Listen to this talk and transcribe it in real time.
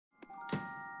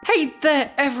Hey there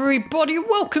everybody,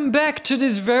 welcome back to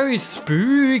this very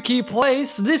spooky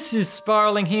place. This is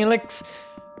Spiraling Helix,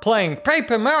 playing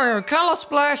Paper Mario Color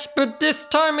Splash, but this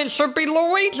time it should be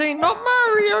Luigi, not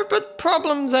Mario, but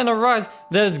problems and arise.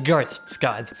 There's ghosts,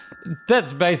 guys.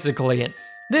 That's basically it.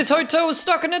 This hotel is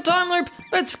stuck in a time loop.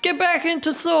 Let's get back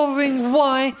into solving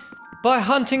why by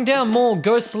hunting down more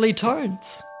ghostly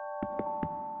toads.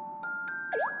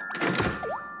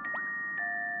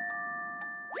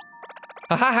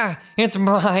 Ha! It's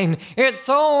mine! It's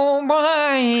all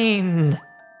mine!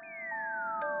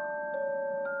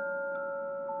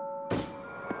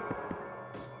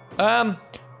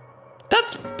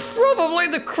 That's probably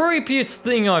the creepiest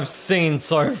thing I've seen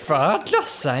so far,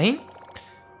 just saying.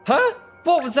 Huh?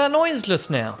 What was that noise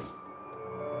just now?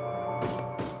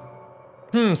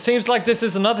 Seems like this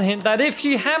is another hint that if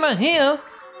you hammer here...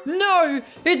 No!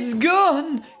 It's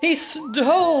gone! He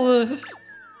stole it!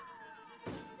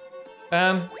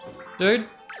 Dude,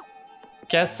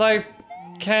 guess I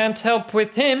can't help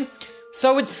with him.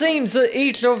 So it seems that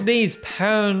each of these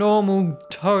paranormal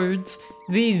toads,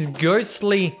 these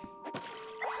ghostly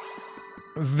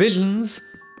visions,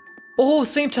 all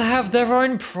seem to have their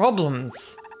own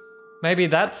problems. Maybe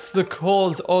that's the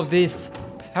cause of this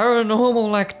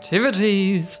paranormal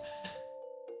activities.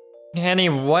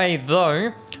 Anyway,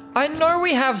 though, I know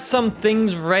we have some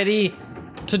things ready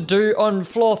to do on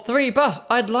floor 3, but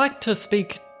I'd like to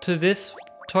speak to this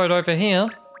toad over here.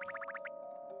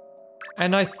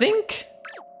 And I think...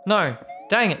 No,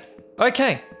 dang it.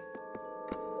 Okay.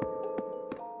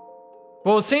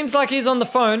 Well, it seems like he's on the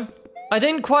phone. I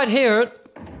didn't quite hear it,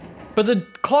 but the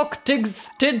clock did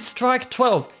strike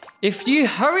 12. If you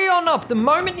hurry on up, the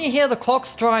moment you hear the clock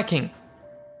striking,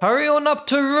 hurry on up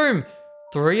to room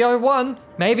 301,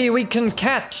 maybe we can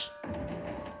catch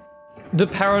the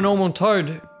paranormal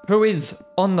toad who is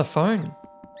on the phone.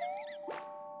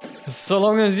 So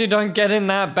long as you don't get in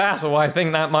that battle, I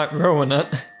think that might ruin it.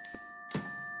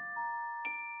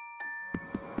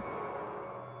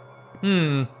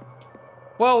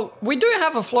 Well, we do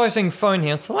have a floating phone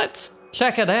here, so let's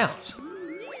check it out.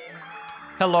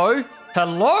 Hello?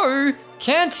 Hello?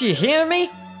 Can't you hear me?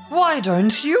 Why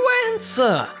don't you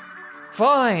answer?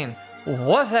 Fine,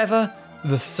 whatever.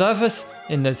 The service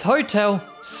in this hotel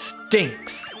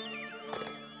stinks.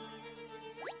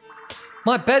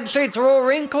 My bed sheets are all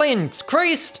wrinkly and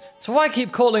creased, so I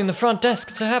keep calling the front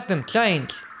desk to have them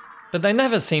changed. But they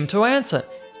never seem to answer.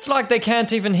 It's like they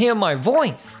can't even hear my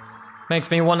voice. Makes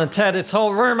me want to tear this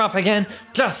whole room up again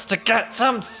just to get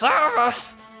some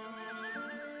service.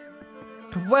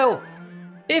 Well,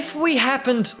 if we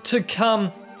happened to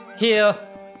come here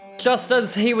just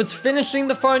as he was finishing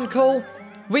the phone call,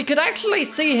 we could actually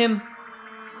see him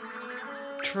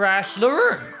trash the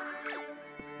room.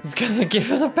 He's gonna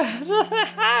give it a bad...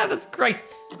 That's great.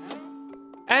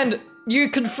 And you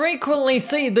can frequently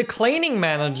see the cleaning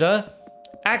manager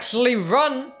actually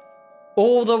run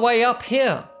all the way up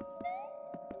here.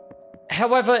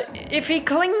 However, if he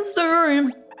cleans the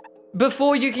room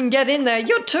before you can get in there,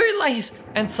 you're too late.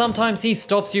 And sometimes he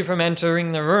stops you from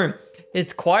entering the room.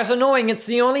 It's quite annoying. It's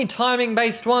the only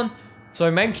timing-based one. So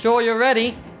make sure you're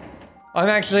ready. I'm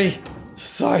actually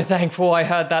so thankful I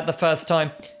heard that the first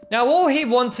time. Now all he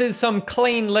wants is some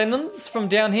clean linens from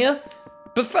down here.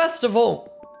 But first of all,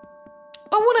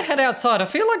 I want to head outside. I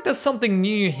feel like there's something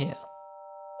new here.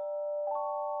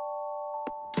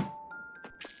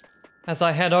 As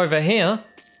I head over here.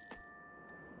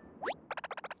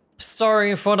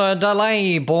 Sorry for the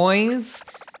delay, boys.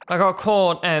 I got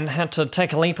caught and had to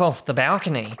take a leap off the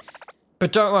balcony.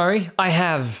 But don't worry, I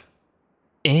have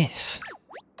it.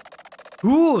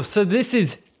 Ooh, so this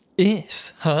is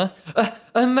it, huh?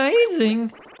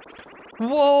 Amazing.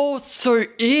 Whoa, so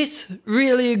it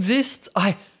really exists?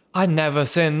 I never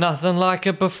seen nothing like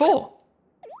it before.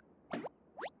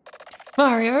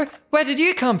 Mario, where did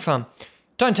you come from?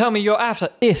 Don't tell me you're after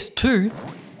it too.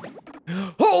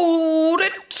 Hold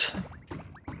it!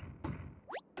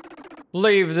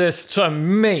 Leave this to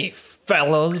me,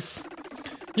 fellas.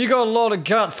 You got a lot of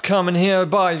guts coming here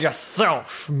by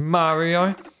yourself,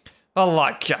 Mario. I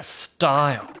like your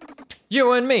style.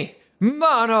 You and me,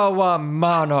 mano a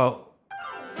mano.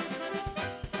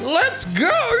 Let's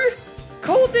go!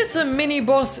 Call this a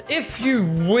mini-boss if you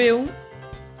will.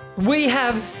 We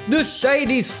have the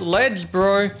Shady Sledge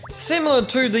Bro, similar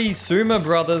to the Sumo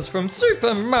brothers from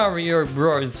Super Mario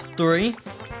Bros. 3.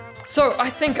 So I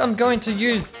think I'm going to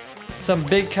use some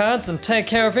big cards and take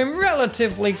care of him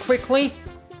relatively quickly.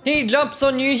 He jumps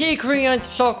on you, he creates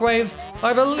shockwaves.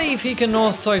 I believe he can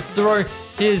also throw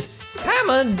his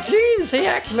hammer. Jeez, he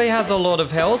actually has a lot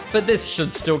of health, but this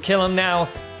should still kill him now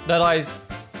that I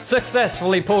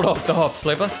successfully pulled off the hop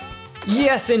slipper.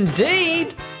 Yes,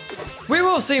 indeed. We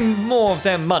will see more of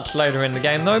them much later in the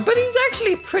game though, but he's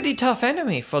actually a pretty tough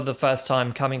enemy for the first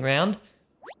time coming round.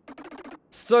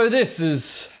 So this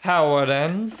is how it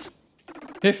ends.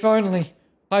 If only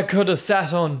I could have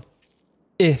sat on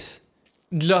it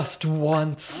just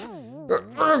once.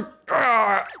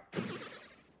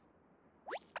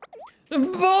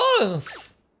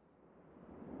 Boss!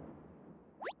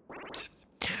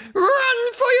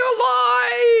 Run for your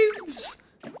lives!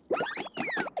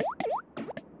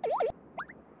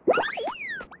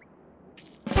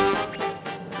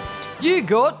 You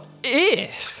got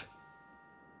it.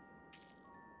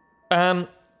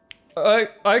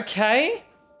 Okay.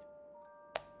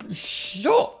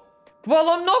 Sure. Well,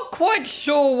 I'm not quite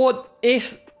sure what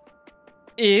it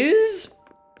is,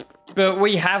 but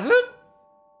we have it.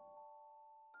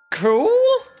 Cool.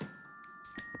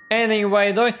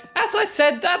 Anyway, though, as I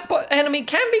said, that enemy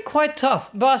can be quite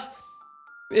tough, but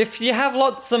if you have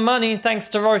lots of money, thanks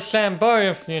to Rochambeau,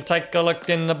 if you take a look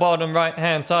in the bottom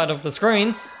right-hand side of the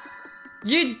screen,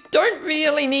 you don't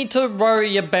really need to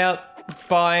worry about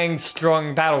buying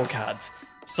strong battle cards.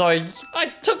 So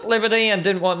I took liberty and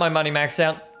didn't want my money maxed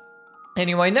out.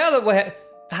 Anyway, now that we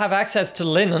have access to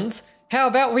linens, how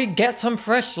about we get some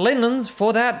fresh linens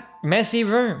for that messy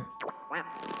room?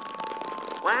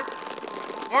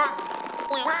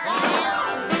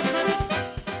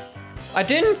 I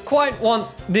didn't quite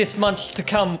want this much to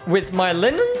come with my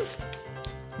linens,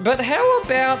 but how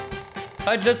about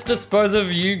I just dispose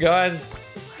of you guys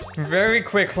very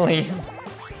quickly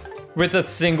with a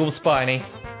single spiny.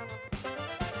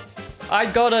 I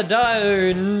gotta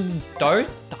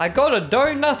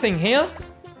do nothing here.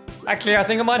 Actually, I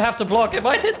think I might have to block. It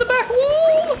might hit the back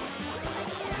wall.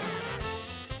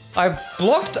 I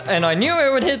blocked and I knew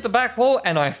it would hit the back wall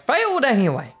and I failed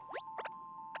anyway.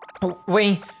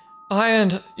 We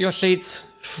ironed your sheets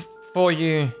for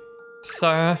you,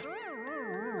 sir.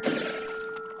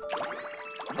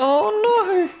 Oh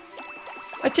no!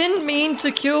 I didn't mean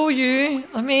to kill you.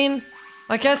 I mean,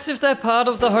 I guess if they're part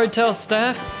of the hotel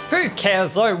staff, who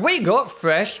cares though? We got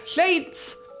fresh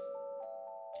sheets.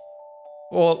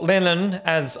 Or linen,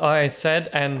 as I said,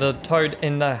 and the toad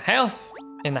in the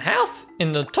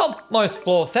topmost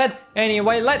floor said.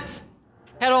 Anyway, let's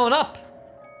head on up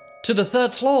to the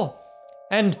 3rd floor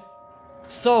and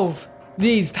solve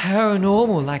these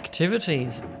paranormal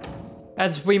activities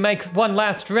as we make one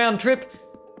last round trip.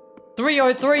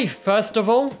 303 first of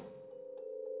all.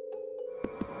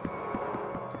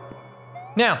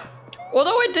 Now,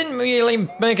 although I didn't really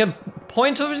make a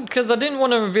point of it because I didn't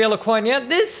want to reveal it quite yet,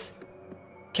 this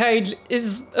cage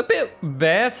is a bit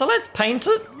bare, so let's paint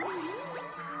it.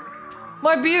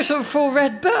 My beautiful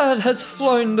red bird has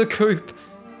flown the coop.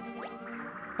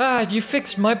 Ah, you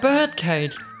fixed my bird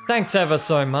cage. Thanks ever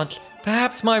so much.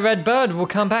 Perhaps my red bird will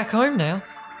come back home now.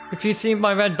 If you see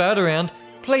my red bird around,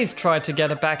 please try to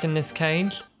get it back in this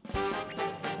cage.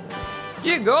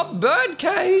 You got bird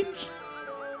cage.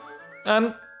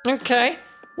 Okay.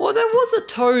 Well, there was a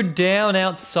toad down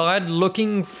outside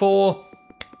looking for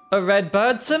a red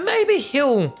bird, so maybe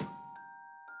he'll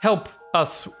help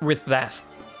us with that.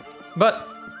 But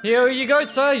here you go,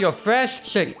 sir, your fresh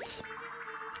sheets.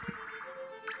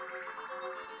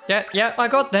 Yeah, I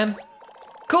got them.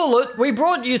 Cool it, we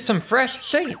brought you some fresh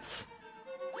sheets.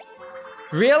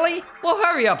 Really? Well,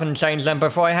 hurry up and change them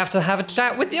before I have to have a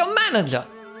chat with your manager.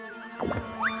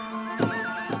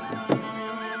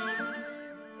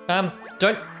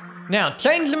 Now,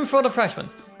 change them for the fresh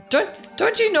ones.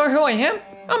 Don't you know who I am?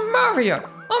 I'm Mario.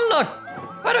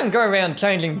 I don't go around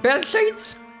changing bed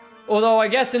sheets. Although I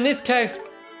guess in this case,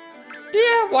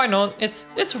 yeah, why not? It's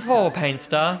for a paint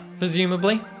star,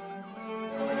 presumably.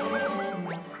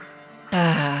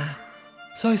 Ah,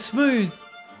 so smooth,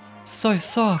 so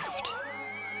soft.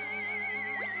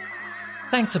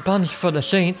 Thanks a bunch for the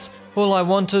sheets. All I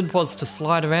wanted was to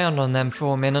slide around on them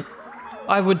for a minute.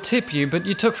 I would tip you, but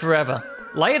you took forever.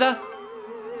 Later.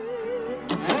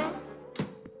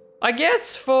 I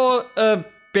guess for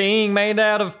being made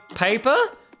out of paper,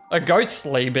 a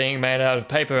ghostly being made out of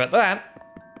paper at that,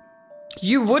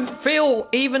 you would feel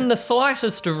even the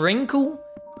slightest wrinkle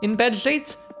in bed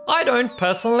sheets. I don't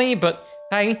personally, but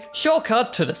hey,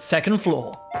 shortcut to the 2nd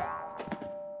floor.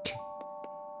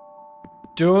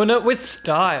 Doing it with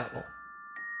style.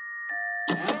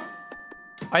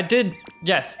 I did,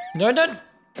 yes. No.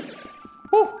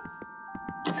 Woo.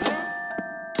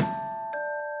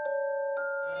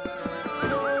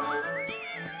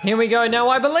 Here we go. Now,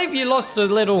 I believe you lost a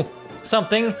little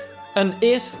something, an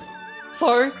it.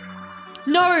 So,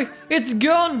 no, it's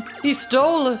gone. He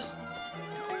stole it.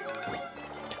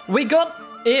 We got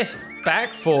it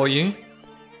back for you.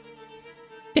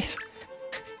 It.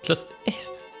 Just it.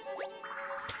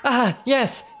 Ah,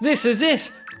 yes, this is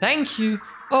it. Thank you.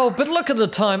 Oh, but look at the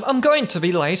time. I'm going to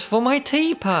be late for my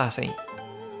tea party.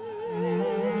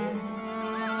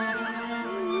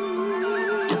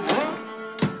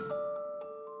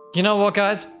 You know what,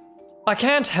 guys? I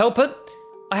can't help it.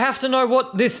 I have to know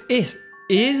what this it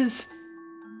is.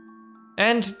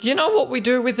 And you know what we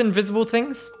do with invisible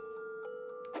things?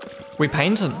 We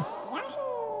paint them.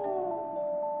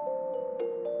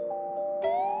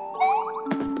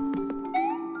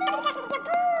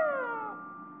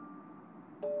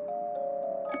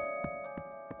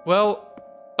 Well,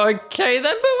 okay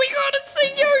then, but we gotta see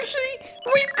Yoshi!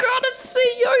 We gotta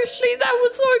see Yoshi! That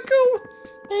was so cool!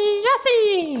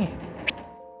 Yoshi!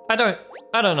 I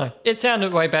don't know. It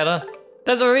sounded way better.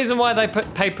 There's a reason why they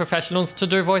pay professionals to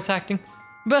do voice acting.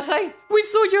 But hey, we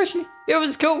saw Yoshi. It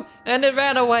was cool, and it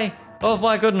ran away. Oh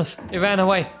my goodness, it ran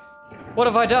away. What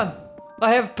have I done?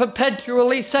 I have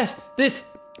perpetually set this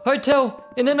hotel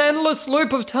in an endless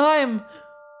loop of time.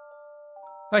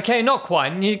 Okay, not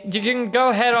quite. You can go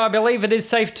ahead. I believe it is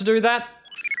safe to do that.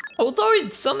 Although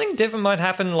something different might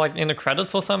happen, like in the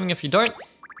credits or something if you don't.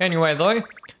 Anyway, though,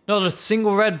 not a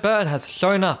single red bird has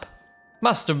shown up.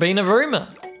 Must have been a rumor.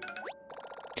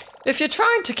 If you're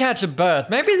trying to catch a bird,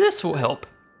 maybe this will help.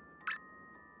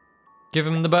 Give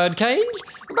him the bird cage?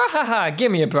 Bahaha,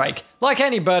 give me a break. Like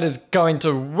any bird is going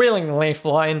to willingly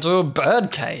fly into a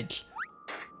bird cage.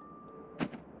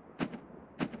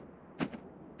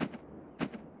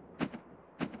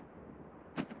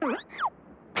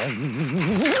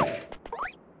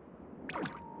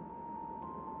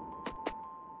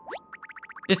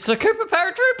 It's a Koopa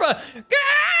paratrooper!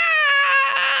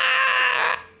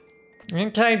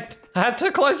 Okay, I had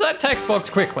to close that text box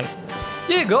quickly.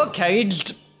 You got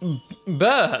caged,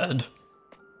 bird.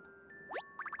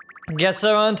 Guess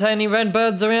there aren't any red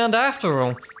birds around after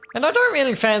all. And I don't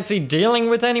really fancy dealing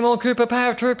with any more Koopa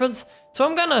paratroopers, so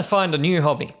I'm gonna find a new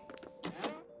hobby.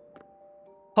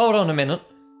 Hold on a minute.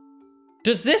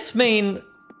 Does this mean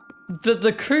that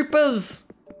the Koopas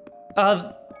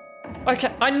are...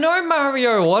 Okay, I know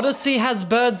Mario Odyssey has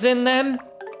birds in them,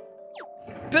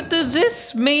 but does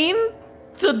this mean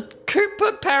the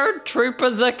Koopa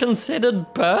paratroopers are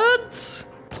considered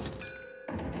birds?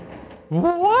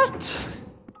 What?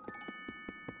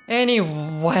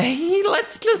 Anyway,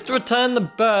 let's just return the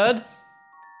bird,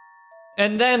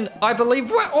 and then I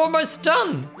believe we're almost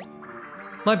done.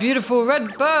 My beautiful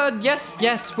red bird,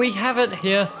 yes, we have it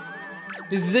here.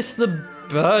 Is this the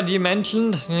bird you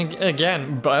mentioned?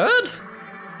 Again, bird?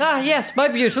 Ah, yes, my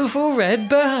beautiful red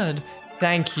bird.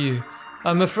 Thank you.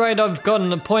 I'm afraid I've got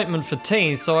an appointment for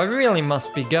tea, so I really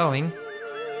must be going.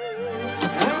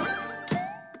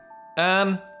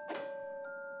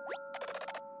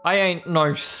 I ain't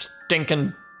no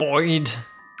stinking Boyd.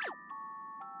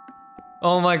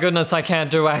 Oh my goodness, I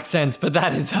can't do accents, but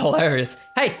that is hilarious.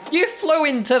 Hey, you flew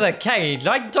into the cage.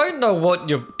 I don't know what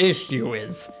your issue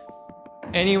is.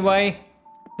 Anyway,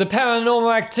 the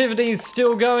paranormal activity is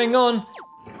still going on.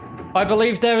 I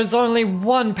believe there is only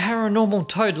one paranormal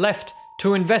toad left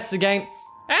to investigate,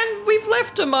 and we've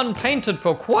left him unpainted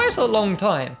for quite a long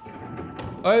time.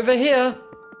 Over here,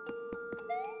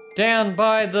 down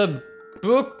by the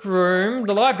book room,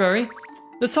 the library,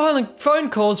 the silent phone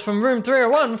calls from room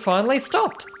 301 finally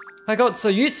stopped. I got so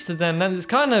used to them that it's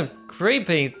kind of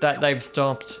creepy that they've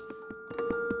stopped.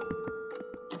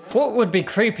 What would be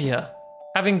creepier?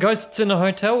 Having ghosts in a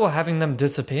hotel or having them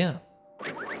disappear?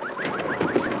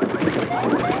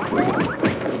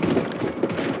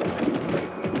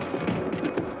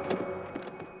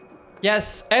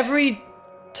 Yes, every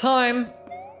time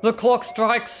the clock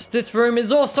strikes, this room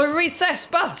is also reset,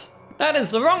 but that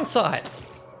is the wrong side.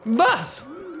 But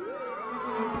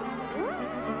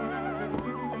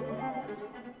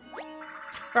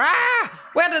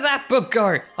where did that book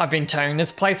go? I've been tearing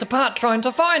this place apart trying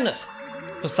to find it.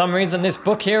 For some reason this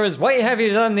book here is way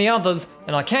heavier than the others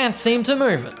and I can't seem to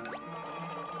move it.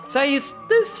 Say, is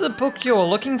this the book you're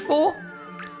looking for?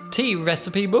 Tea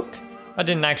recipe book? I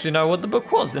didn't actually know what the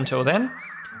book was until then.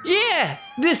 Yeah,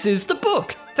 this is the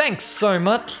book. Thanks so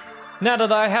much. Now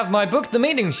that I have my book, the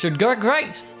meeting should go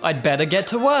great. I'd better get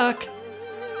to work.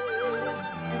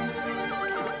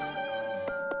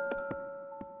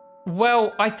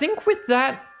 Well, I think with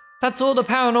that, that's all the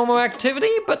paranormal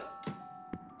activity, but...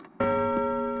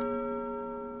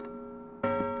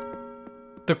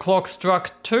 The clock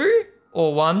struck 2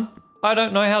 or 1. I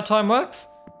don't know how time works.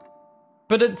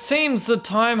 But it seems the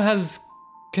time has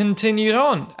continued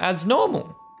on as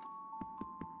normal.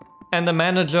 And the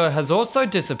manager has also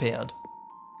disappeared.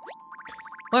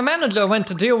 My manager went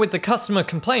to deal with the customer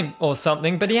complaint or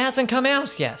something, but he hasn't come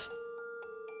out yet.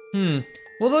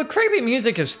 Well, the creepy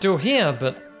music is still here,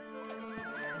 but...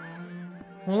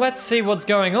 Well, let's see what's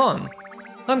going on.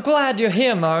 I'm glad you're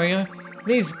here, Mario.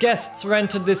 These guests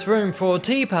rented this room for a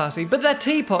tea party, but that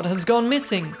teapot has gone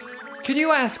missing. Could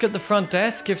you ask at the front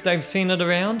desk if they've seen it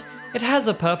around? It has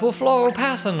a purple floral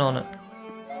pattern on it.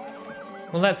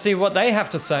 Well, let's see what they have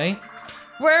to say.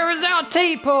 Where is our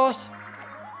teapot?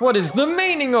 What is the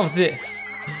meaning of this?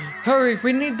 Hurry,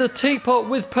 we need the teapot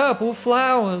with purple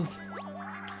flowers.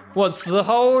 What's the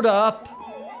hold up?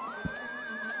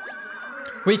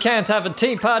 We can't have a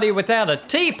tea party without a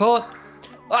teapot.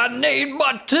 I need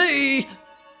my tea.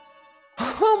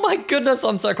 Oh my goodness,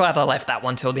 I'm so glad I left that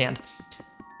one till the end.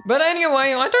 But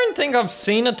anyway, I don't think I've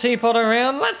seen a teapot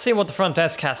around. Let's see what the front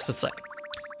desk has to say.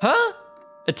 Huh?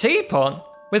 A teapot?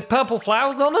 With purple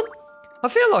flowers on it? I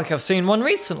feel like I've seen one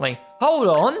recently. Hold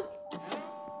on.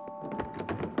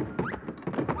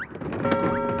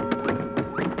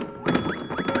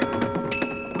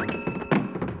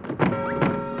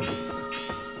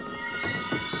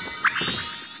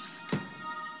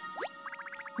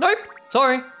 Nope,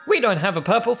 sorry, we don't have a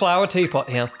purple flower teapot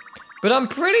here. But I'm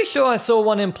pretty sure I saw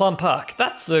one in Plum Park.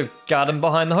 That's the garden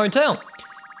behind the hotel.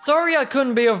 Sorry I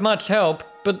couldn't be of much help,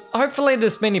 but hopefully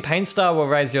this mini paint star will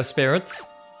raise your spirits.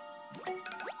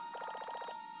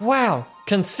 Wow,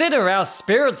 consider our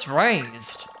spirits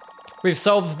raised. We've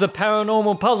solved the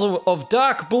paranormal puzzle of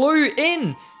Dark Blue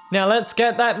Inn. Now let's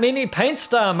get that mini paint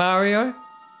star, Mario.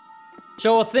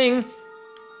 Sure thing.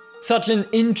 Such an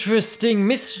interesting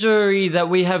mystery that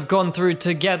we have gone through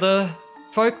together,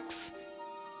 folks.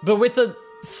 But with it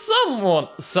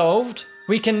somewhat solved,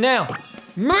 we can now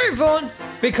move on,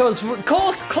 because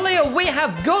course clear, we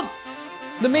have got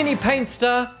the mini paint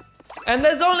star, and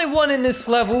there's only one in this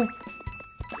level.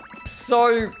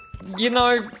 So, you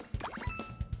know,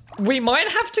 we might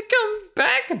have to come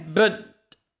back, but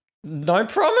no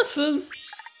promises.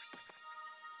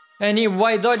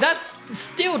 Anyway, though, that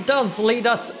still does lead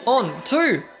us on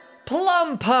to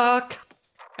Plum Park.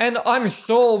 And I'm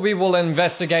sure we will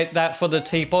investigate that for the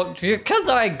teapot, because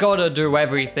I gotta do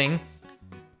everything.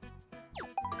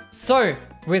 So,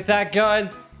 with that,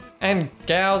 guys and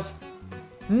gals,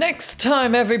 next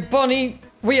time, everybody,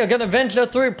 we are gonna venture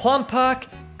through Plum Park,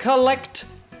 collect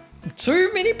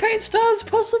 2 mini paint stars,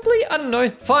 possibly? I don't know.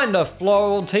 Find a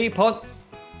floral teapot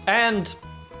and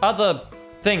other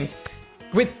things.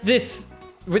 With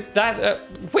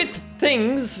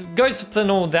things, ghosts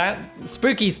and all that,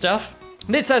 spooky stuff.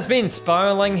 This has been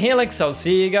Spiraling Helix. I'll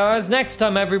see you guys next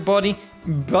time, everybody.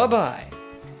 Bye-bye.